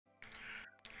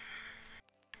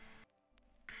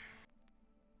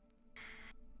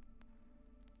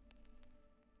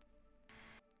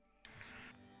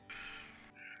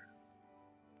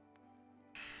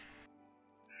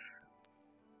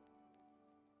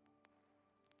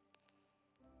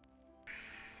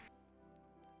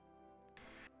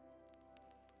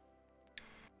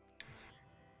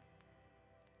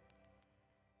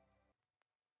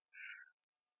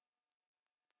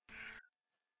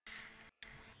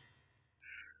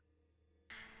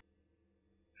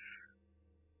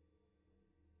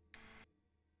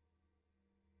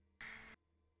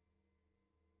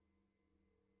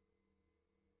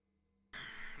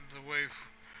The way,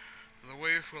 the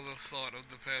way for the thought of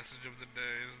the passage of the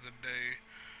day is the day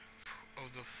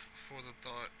of the for the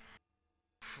thought.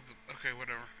 For the, okay,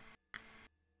 whatever.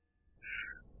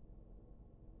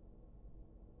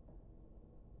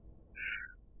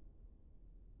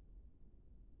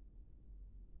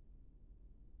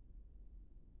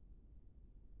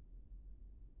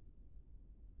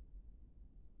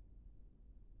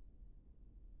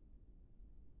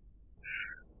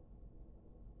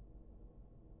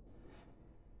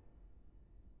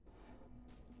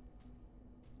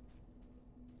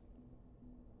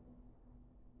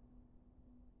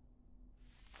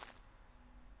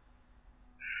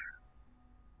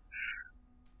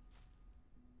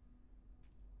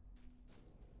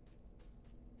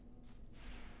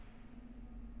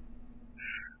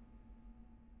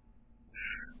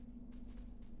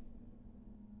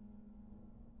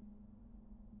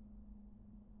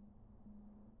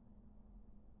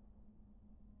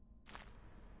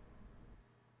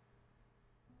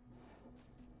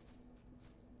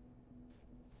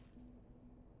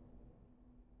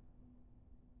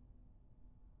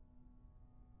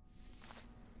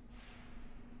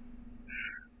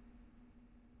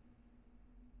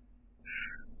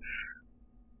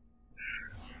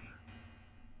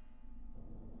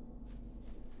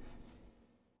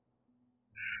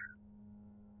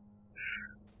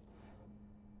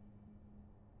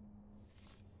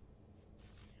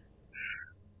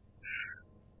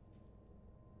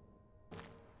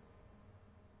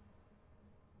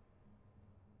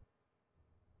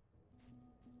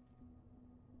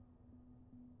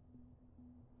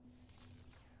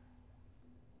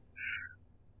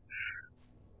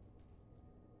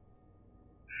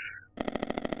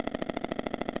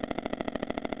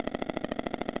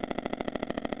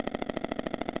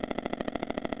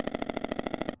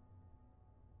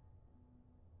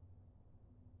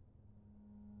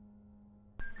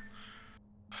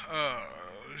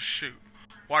 Shoot.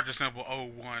 Water sample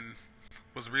O1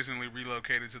 was recently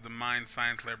relocated to the Mine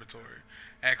Science Laboratory.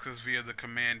 Access via the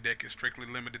command deck is strictly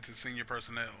limited to senior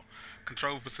personnel.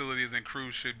 Control facilities and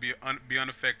crews should be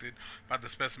unaffected by the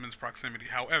specimen's proximity.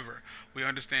 However, we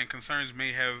understand some concerns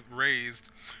may have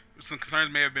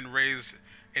been raised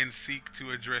and seek to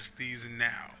address these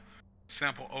now.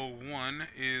 Sample O1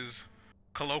 is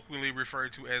colloquially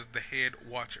referred to as the Head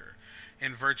Watcher,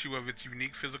 in virtue of its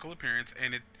unique physical appearance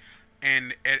and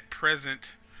at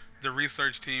present the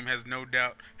research team has no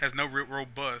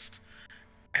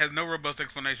robust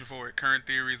explanation for it. Current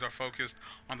theories are focused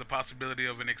on the possibility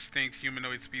of an extinct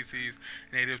humanoid species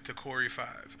native to Cori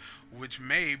 5, which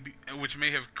may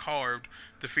have carved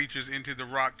the features into the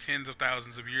rock tens of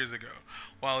thousands of years ago.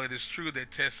 While it is true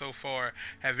that tests so far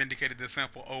have indicated that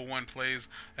sample O1 plays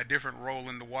a different role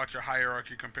in the Watcher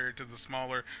hierarchy compared to the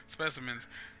smaller specimens,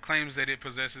 claims that it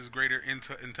possesses greater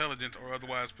intelligence or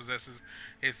otherwise possesses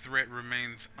a threat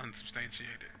remains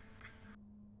unsubstantiated.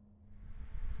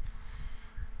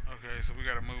 Okay, so we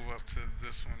gotta move up to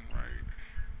this one right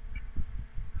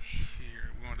here.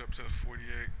 We're going up to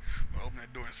 48. We'll open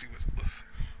that door and see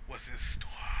what's in store.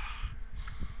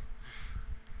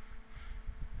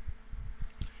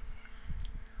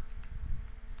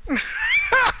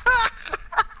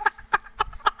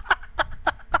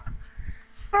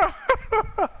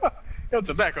 Your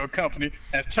tobacco company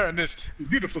has turned this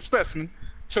beautiful specimen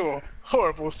to a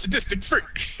horrible, sadistic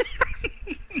freak.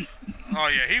 Oh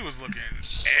yeah, he was looking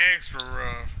extra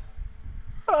rough.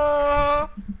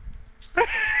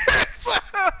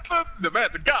 The man,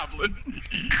 the goblin.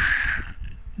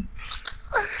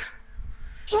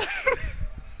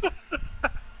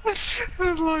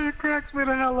 This lawyer cracks me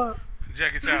the hell up.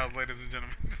 Jackie Childs, ladies and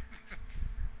gentlemen.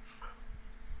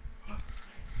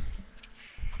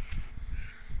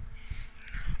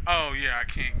 Oh yeah, I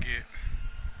can't get.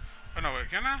 Oh no, wait,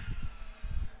 can I?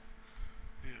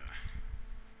 Yeah.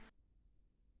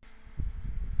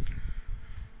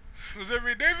 Was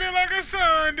every day feel like a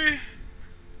Sunday?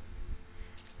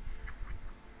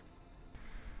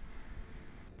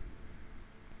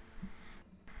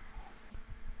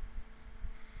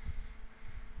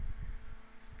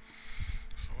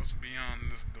 So what's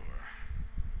beyond this door?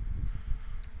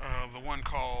 The one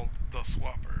called the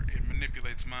Swapper. It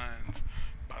manipulates minds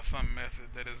by some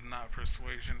method that is not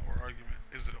persuasion or argument.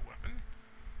 Is it a weapon?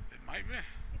 It might be.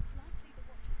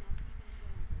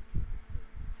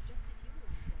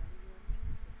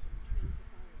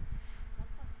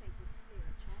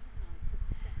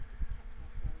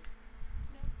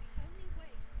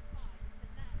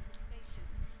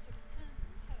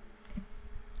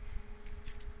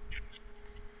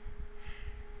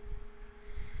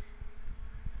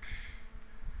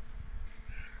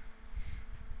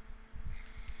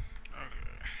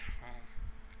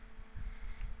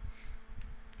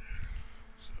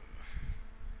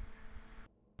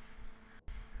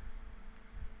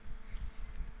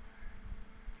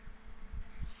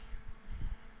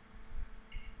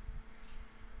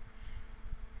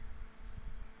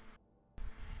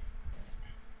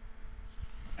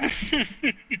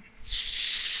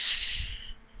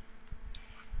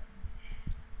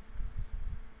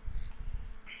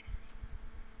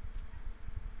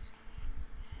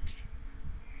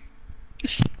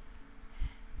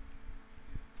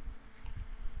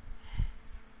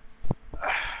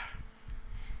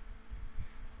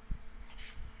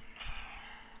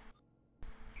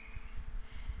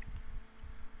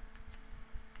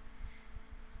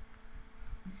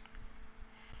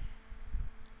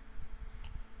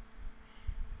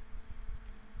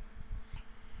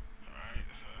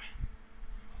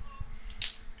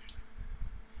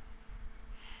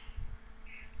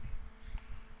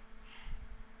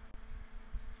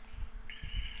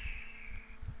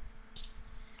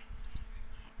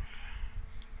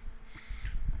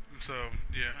 So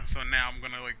yeah, so now I'm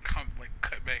gonna cut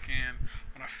back in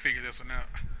when I figure this one out.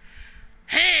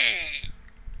 Hey.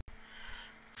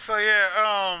 So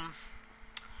yeah,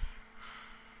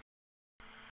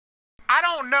 I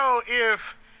don't know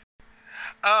if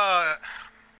uh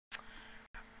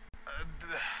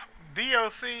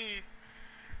DOC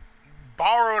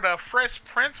borrowed a Fresh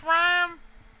Prince rhyme,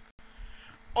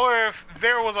 or if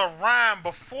there was a rhyme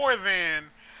before then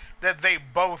that they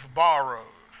both borrowed.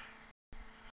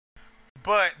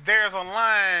 But there's a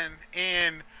line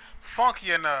in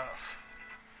Funky Enough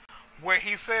where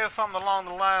he says something along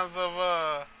the lines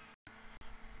of,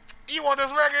 you want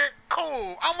this record?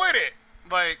 Cool, I'm with it.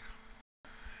 Like,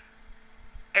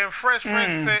 and Fresh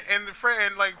Prince said,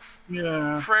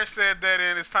 Yeah. Fresh said that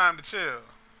in It's Time to Chill.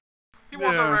 You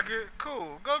want the Yeah. record?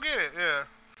 Cool, go get it. Yeah.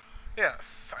 Yeah.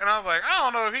 And I was like, I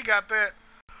don't know if he got that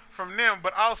from them,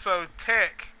 but also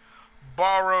Tech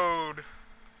borrowed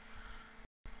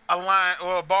a line,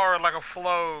 or borrowed like a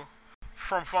flow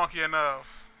from Funky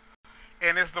Enough.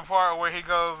 And it's the part where he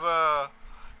goes,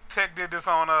 Tech did this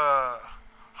on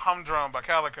Humdrum by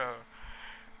Calico.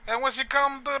 And when she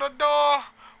come through the door,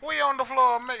 we on the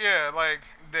floor. Yeah, like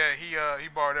that. He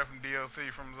borrowed that from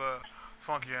DLC from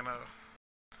Funky Enough.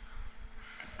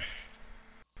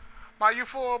 My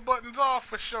U4 buttons off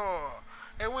for sure.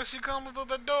 And when she comes to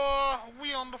the door,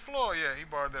 we on the floor. Yeah, he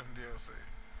borrowed that from DLC.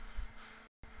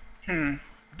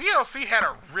 DLC had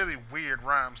a really weird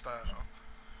rhyme style.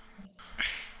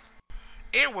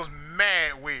 It was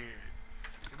mad weird.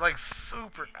 Like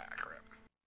super accurate.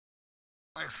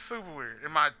 Like super weird,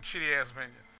 in my shitty ass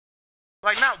opinion.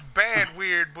 Like not bad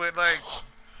weird, but like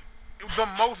the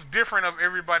most different of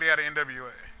everybody out of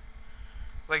NWA.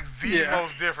 Like the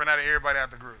most different out of everybody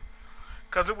out the group.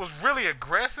 Cause it was really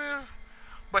aggressive,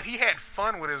 but he had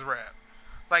fun with his rap.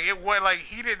 Like it was like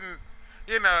he didn't,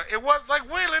 it was like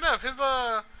weirdly enough his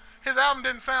album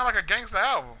didn't sound like a gangster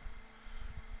album.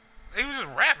 He was just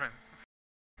rapping.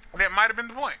 That might have been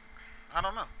the point. I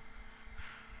don't know.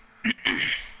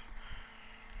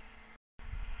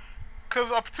 Cause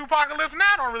Tupacalypse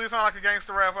Now don't really sound like a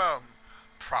gangster rap album.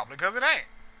 Probably cause it ain't.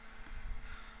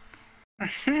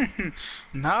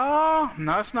 No,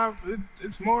 it's not.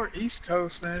 It's more East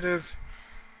Coast than it is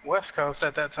West Coast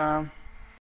at that time.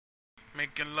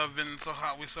 Making loving so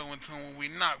hot we so in tune when we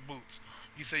knock boots.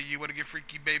 You say you wanna get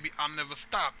freaky, baby, I'll never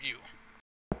stop you.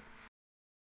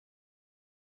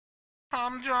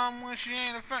 I'm drunk when she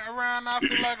ain't around, I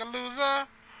feel like a loser.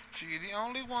 She's the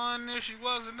only one, if she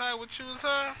wasn't, I would choose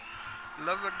her.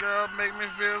 Love a girl, make me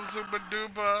feel super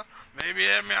duper. Maybe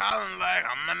have me hollering like,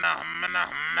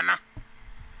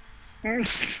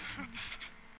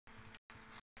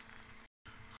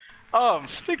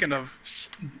 Speaking of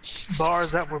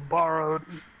bars that were borrowed,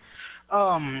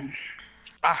 I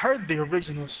heard the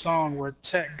original song where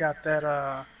Tech got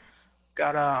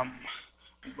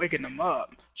waking them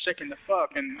up, shaking the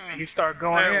fuck, and he started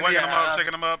going in. Waking them up,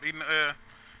 shaking them up, eating.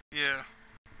 Yeah.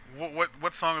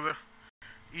 What song is it?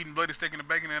 Eating bloody steak and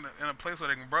bacon in a place where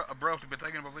they can abruptly be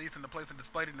taken by police in the place and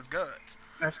displayed in his guts.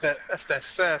 That's that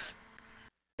cess.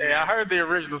 Yeah, I heard the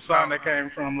original song that came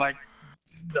from like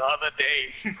the other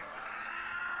day.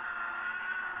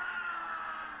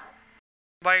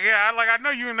 I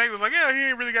know you and Nate was like, yeah, he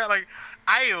ain't really got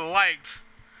I liked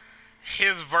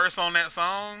his verse on that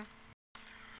song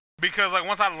because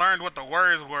once I learned what the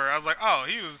words were, I was like, oh,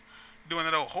 he was doing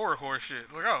that old horrorcore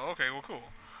shit. Like, oh, okay, well,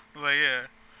 cool. I was like, yeah.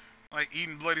 Like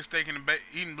eating bloody steak and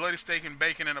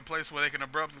bacon in a place where they can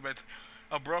abruptly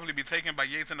be taken by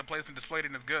Yates in a place and displayed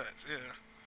in his guts. Yeah,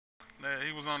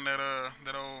 he was on that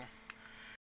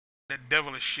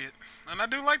devilish shit, and I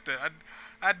do like that.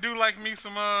 I do like me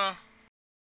some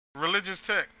religious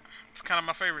Tech. It's kind of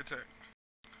my favorite Tech.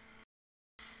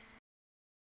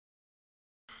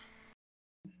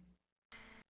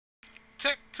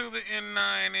 Tech to the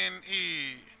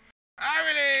N9NE. I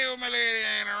really hope my lady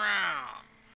ain't around.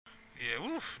 Yeah,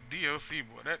 woo. Oof, DOC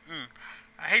boy.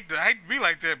 I hate to be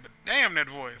like that, but damn that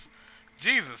voice.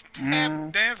 Jesus, tap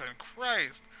Mm. dancing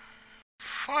Christ.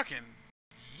 Fucking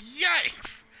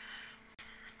yikes.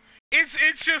 It's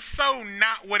just so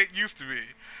not what it used to be.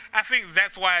 I think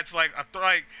that's why it's like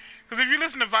because if you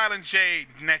listen to Violent J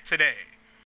today,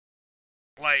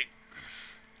 like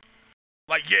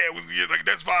yeah, like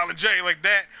that's Violent J like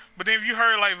that. But then if you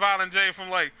heard like Violent J from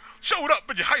like showed up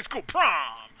at your high school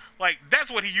prom, like that's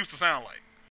what he used to sound like.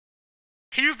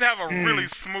 He used to have a really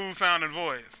Mm. smooth sounding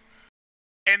voice,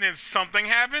 and then something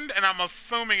happened, and I'm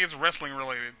assuming it's wrestling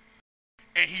related.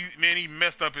 And he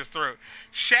messed up his throat.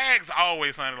 Shag's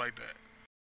always sounded like that.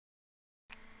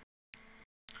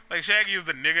 Like Shaggy is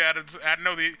the nigga out of. I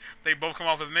know they both come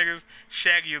off as niggas.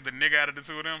 Shaggy is the nigga out of the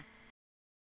two of them.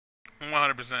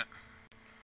 100%.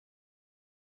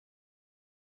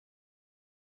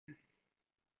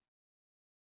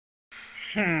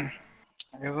 Hmm.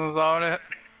 I guess it was all that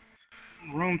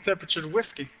room temperature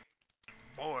whiskey.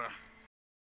 Boy.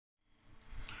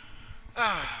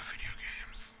 Ah, video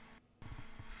games.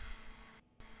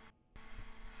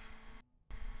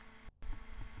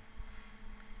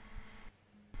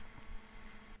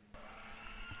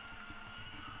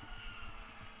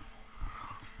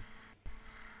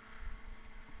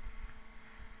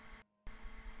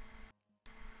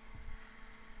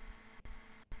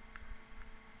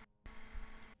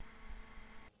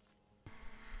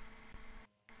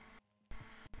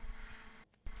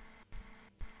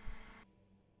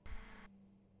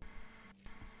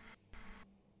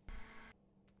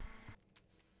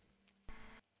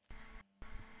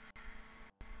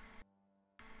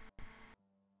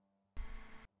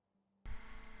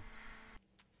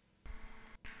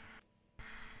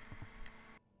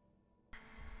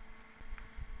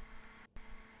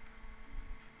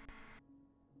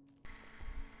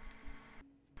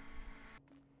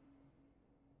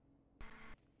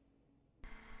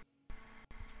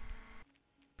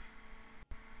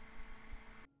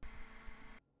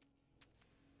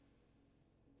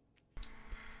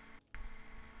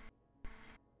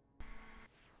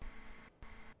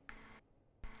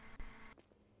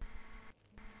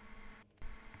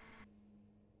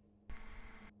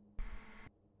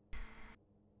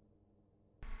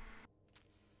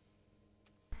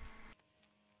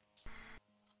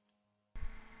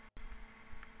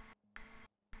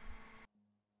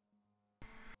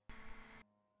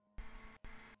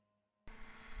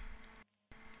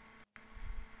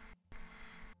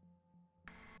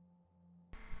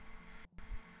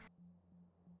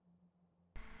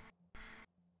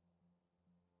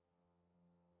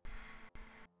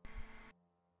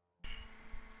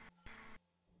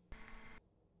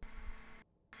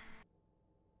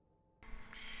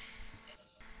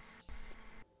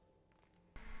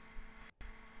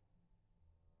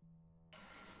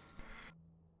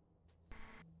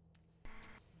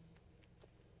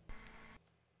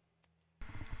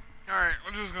 Alright,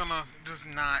 we're just gonna just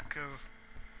not because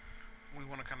we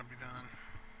want to kind of be done.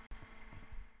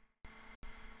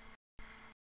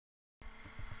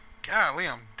 Golly,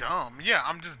 I'm dumb. Yeah,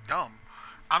 I'm just dumb.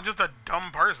 I'm just a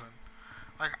dumb person.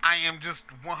 Like, I am just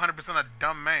 100% a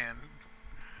dumb man.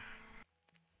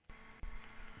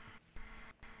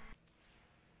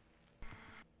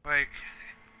 Like,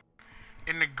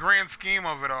 in the grand scheme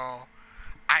of it all,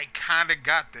 I kind of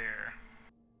got there.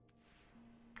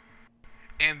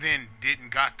 And then didn't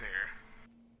got there.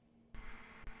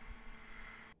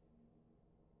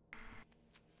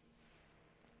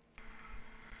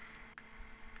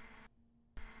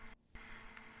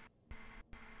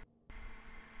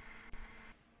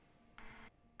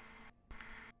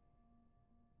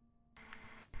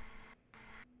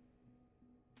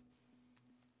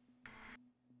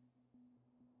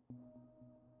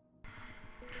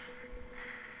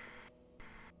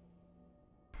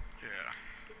 Yeah.